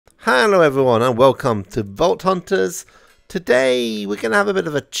Hello everyone and welcome to Vault Hunters. Today we're going to have a bit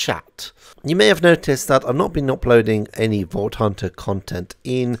of a chat. You may have noticed that I've not been uploading any Vault Hunter content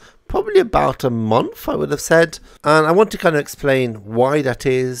in probably about a month, I would have said, and I want to kind of explain why that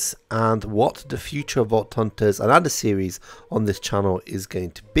is and what the future of Vault Hunters and other series on this channel is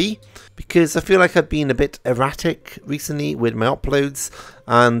going to be, because I feel like I've been a bit erratic recently with my uploads,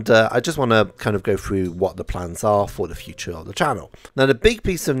 and I just want to kind of go through what the plans are for the future of the channel. Now, the big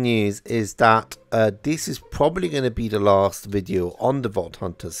piece of news is that this is probably going to be the last video on the Vault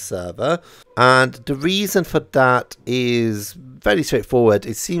Hunters server, and the reason for that is very straightforward.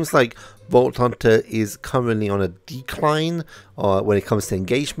 It seems like Vault Hunter is currently on a decline when it comes to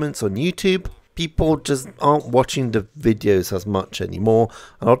engagements on YouTube. People just aren't watching the videos as much anymore,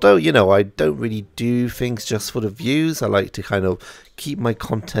 and although, you know, I don't really do things just for the views, I like to kind of keep my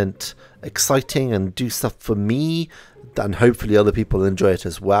content exciting and do stuff for me, and hopefully other people enjoy it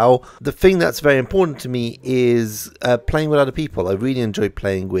as well. The thing that's very important to me is playing with other people. I really enjoy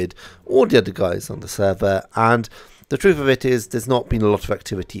playing with all the other guys on the server, and the truth of it is there's not been a lot of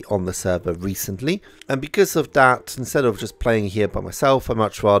activity on the server recently, and because of that, instead of just playing here by myself, I'd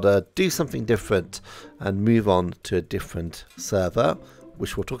much rather do something different and move on to a different server,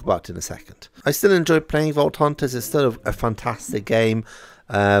 which we'll talk about in a second. I still enjoy playing Vault Hunters. It's still a fantastic game.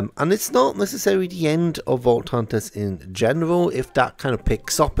 And it's not necessarily the end of Vault Hunters in general. If that kind of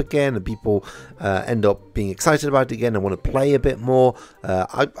picks up again and people end up being excited about it again and want to play a bit more,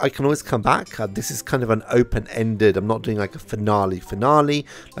 I can always come back. This is kind of an open-ended, I'm not doing like a finale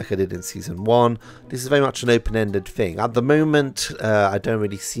like I did in season 1. This is very much an open-ended thing. At the moment, I don't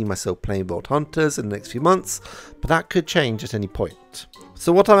really see myself playing Vault Hunters in the next few months, but that could change at any point.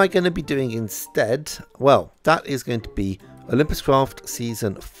 So what am I going to be doing instead? Well, that is going to be Olympus Craft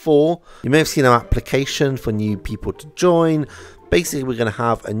Season 4. You may have seen our application for new people to join. Basically, we're going to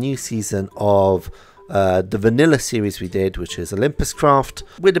have a new season of the vanilla series we did, which is Olympus Craft,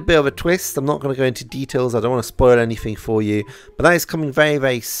 with a bit of a twist. I'm not going to go into details. I don't want to spoil anything for you, but that is coming very,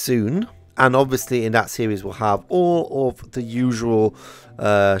 very soon. And obviously in that series we'll have all of the usual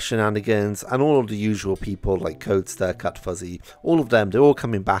shenanigans and all of the usual people like Codester, Cut Fuzzy, all of them. They're all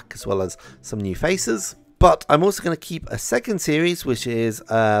coming back, as well as some new faces. But I'm also going to keep a second series, which is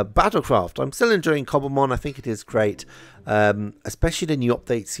Battlecraft. I'm still enjoying Cobblemon. I think it is great. Especially the new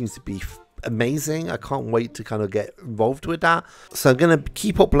update seems to be amazing. I can't wait to kind of get involved with that. So I'm going to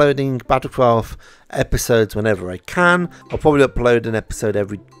keep uploading Battlecraft episodes whenever I can. I'll probably upload an episode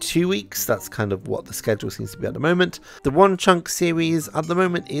every 2 weeks. That's kind of what the schedule seems to be at the moment. The One Chunk series at the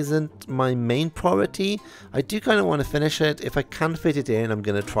moment isn't my main priority. I do kind of want to finish it. If I can fit it in, I'm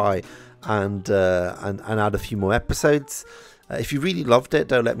going to try and add a few more episodes. If you really loved it,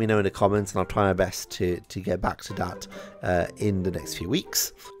 though, let me know in the comments, and I'll try my best to get back to that in the next few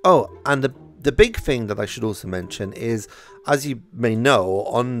weeks. Oh, and the big thing that I should also mention is, as you may know,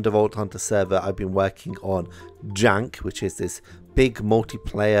 on the Vault Hunter server, I've been working on Jank, which is this big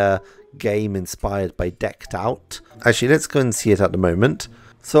multiplayer game inspired by Decked Out. Actually, let's go and see it at the moment.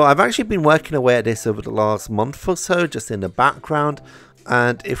 So I've actually been working away at this over the last month or so, just in the background.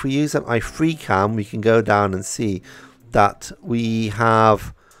 And if we use my free cam, we can go down and see that we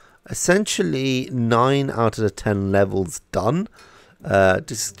have essentially 9 out of the 10 levels done.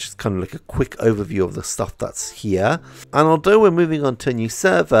 This is just kind of like a quick overview of the stuff that's here. And although we're moving on to a new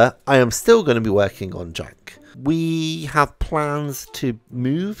server, I am still going to be working on Jank. We have plans to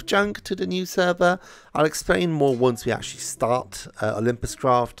move Jank to the new server. I'll explain more once we actually start Olympus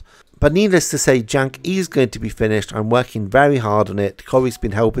Craft. But needless to say, Jank is going to be finished. I'm working very hard on it. Corey's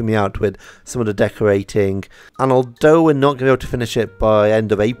been helping me out with some of the decorating. And although we're not going to be able to finish it by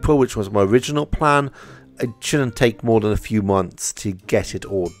end of April, which was my original plan, it shouldn't take more than a few months to get it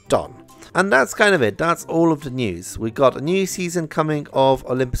all done. And that's kind of it. That's all of the news. We've got a new season coming of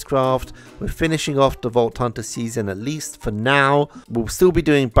Olympus Craft. We're finishing off the Vault Hunter season, at least for now. We'll still be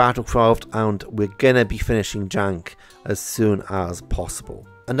doing Battlecraft, and we're going to be finishing Jank as soon as possible.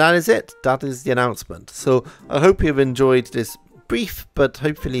 And that is it. That is the announcement. So I hope you've enjoyed this brief but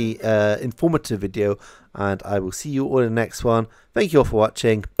hopefully informative video, and I will see you all in the next one. Thank you all for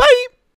watching. Bye.